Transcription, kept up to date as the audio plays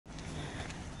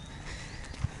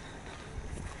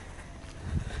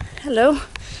Hello.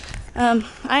 I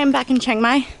am back in Chiang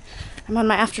Mai. I'm on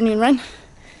my afternoon run,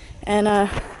 and I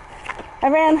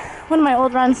ran one of my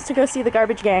old runs to go see the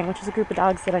Garbage Gang, which is a group of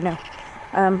dogs that I know,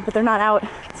 but they're not out.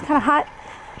 It's kind of hot.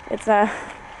 It's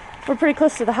we're pretty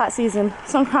close to the hot season.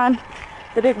 Songkran,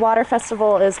 the big water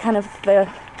festival, is kind of the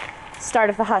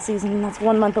start of the hot season, and that's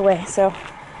 1 month away. So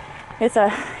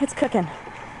it's cooking.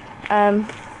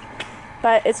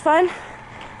 But it's fun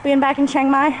being back in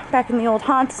Chiang Mai, back in the old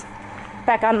haunts,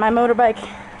 back on my motorbike,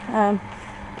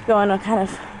 going to kind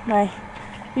of my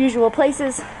usual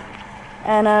places.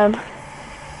 And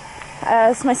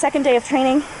it's my second day of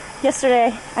training.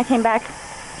 Yesterday I came back,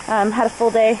 had a full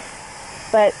day,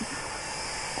 but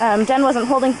Den wasn't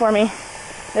holding for me.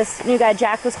 This new guy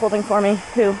Jack was holding for me,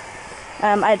 who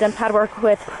I had done pad work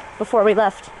with before we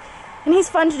left. And he's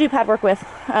fun to do pad work with,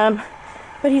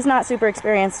 but he's not super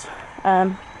experienced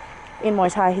in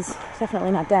Muay Thai. He's definitely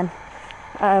not Den.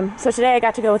 So today I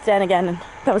got to go with Den again, and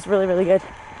that was really, really good.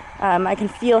 I can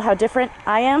feel how different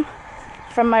I am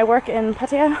from my work in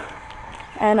Pattaya,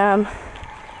 and I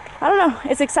don't know,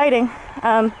 it's exciting.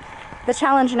 The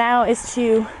challenge now is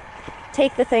to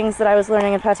take the things that I was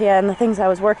learning in Pattaya and the things I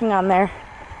was working on there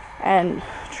and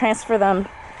transfer them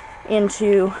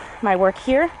into my work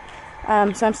here.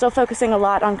 So I'm still focusing a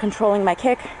lot on controlling my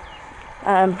kick,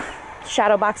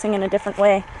 shadow boxing in a different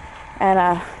way,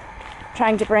 and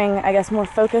trying to bring, I guess, more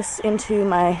focus into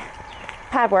my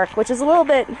pad work, which is a little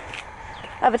bit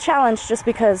of a challenge just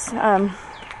because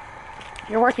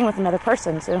you're working with another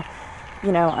person. So,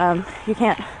 you know, you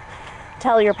can't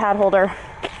tell your pad holder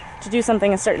to do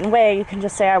something a certain way. You can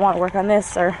just say, I want to work on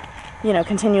this, or, you know,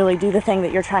 continually do the thing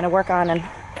that you're trying to work on and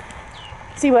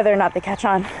see whether or not they catch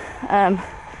on.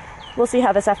 We'll see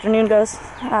how this afternoon goes.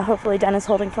 Hopefully Den is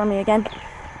holding for me again,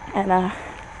 and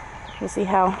we'll see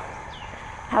how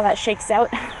that shakes out,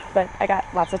 but I got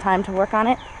lots of time to work on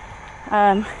it.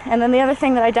 And then the other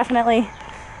thing that I definitely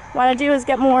want to do is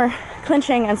get more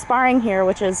clinching and sparring here,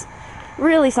 which is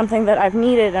really something that I've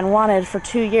needed and wanted for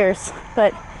 2 years,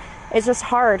 but it's just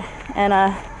hard. And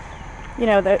you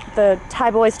know, the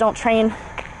Thai boys don't train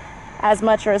as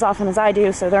much or as often as I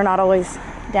do, so they're not always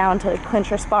down to clinch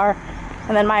or spar.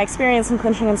 And then my experience in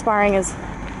clinching and sparring is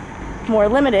more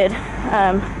limited,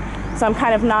 so I'm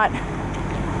kind of not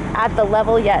at the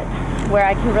level yet where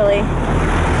I can really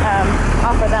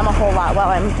offer them a whole lot while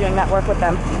I'm doing that work with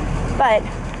them. But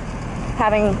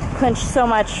having clinched so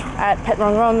much at Pet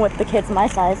Rong Rong with the kids my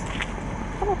size.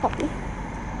 Hello, puppy.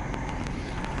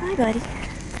 Hi, buddy.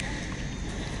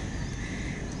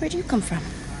 Where'd you come from?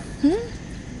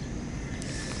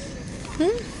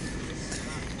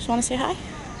 Just want to say hi?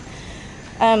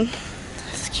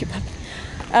 This is a cute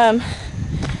puppy.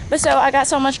 But so I got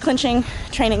so much clinching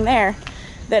training there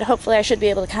that hopefully I should be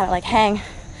able to kind of like hang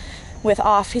with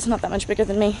Off. He's not that much bigger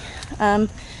than me. And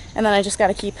then I just got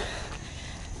to keep,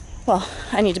 well,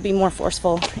 I need to be more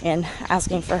forceful in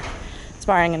asking for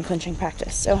sparring and clinching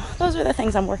practice. So those are the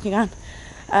things I'm working on.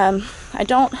 I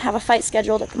don't have a fight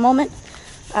scheduled at the moment.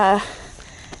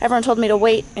 Everyone told me to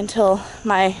wait until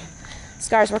my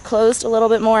scars were closed a little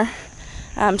bit more,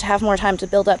 to have more time to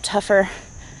build up tougher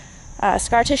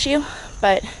scar tissue,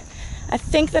 but I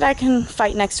think that I can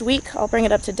fight next week. I'll bring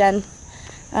it up to Den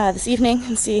this evening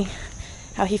and see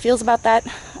how he feels about that.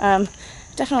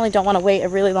 Definitely don't want to wait a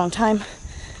really long time.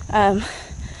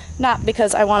 Not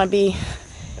because I want to be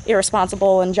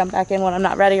irresponsible and jump back in when I'm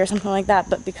not ready or something like that,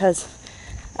 but because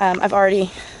I've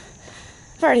already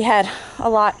had a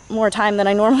lot more time than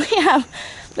I normally have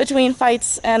between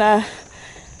fights, and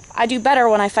I do better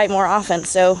when I fight more often.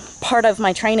 So part of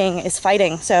my training is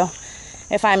fighting. So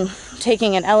if I'm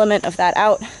taking an element of that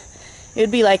out, it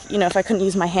would be like, you know, if I couldn't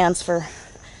use my hands for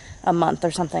a month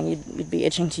or something, you'd be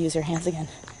itching to use your hands again.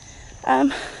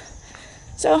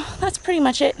 So that's pretty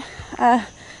much it.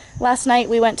 Last night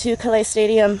we went to Calais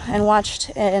Stadium and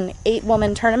watched an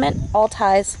 8-woman tournament, all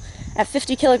Thais, at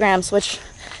 50 kilograms, which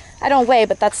I don't weigh,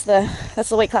 but that's the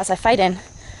weight class I fight in.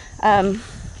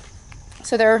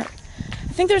 So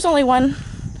I think there's only one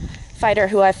fighter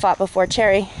who I've fought before,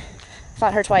 Cherry.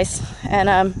 Fought her twice, and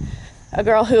a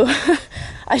girl who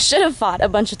I should have fought a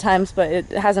bunch of times, but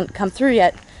it hasn't come through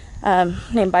yet,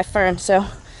 named by Fern. So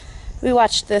we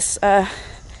watched this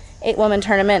 8-woman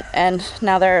tournament, and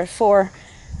now there are 4.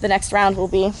 The next round will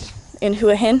be in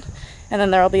Hua Hin, and then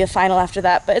there will be a final after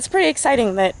that. But it's pretty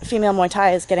exciting that female Muay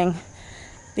Thai is getting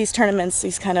these tournaments,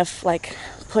 these kind of like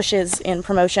pushes in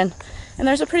promotion, and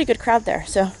there's a pretty good crowd there.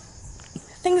 So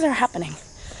things are happening,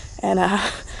 and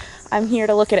I'm here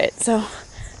to look at it, so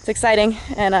it's exciting,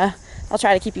 and I'll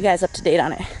try to keep you guys up to date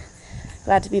on it.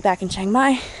 Glad to be back in Chiang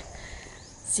Mai.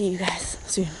 See you guys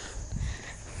soon.